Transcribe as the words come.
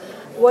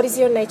What is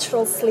your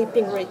natural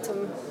sleeping rhythm?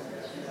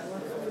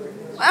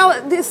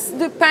 Well, this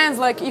depends.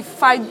 Like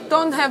if I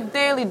don't have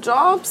daily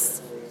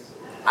jobs,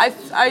 I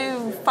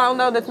found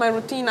out that my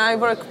routine, I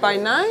work by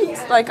night.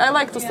 Like I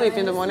like to sleep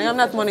in the morning. I'm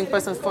not morning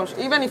person for sure.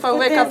 Even if I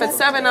wake up at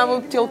 7, I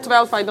will till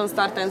 12. I don't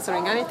start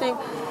answering anything.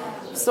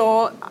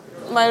 So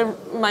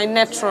my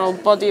natural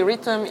body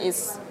rhythm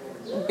is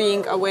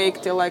being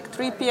awake till like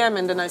 3 p.m.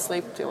 and then I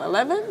sleep till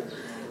 11.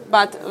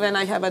 But when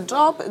I have a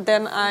job,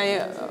 then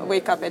I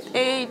wake up at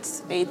 8,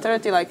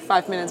 8:30, like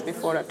 5 minutes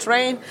before a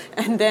train,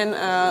 and then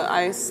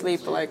I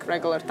sleep like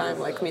regular time,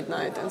 like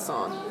midnight and so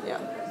on. Yeah.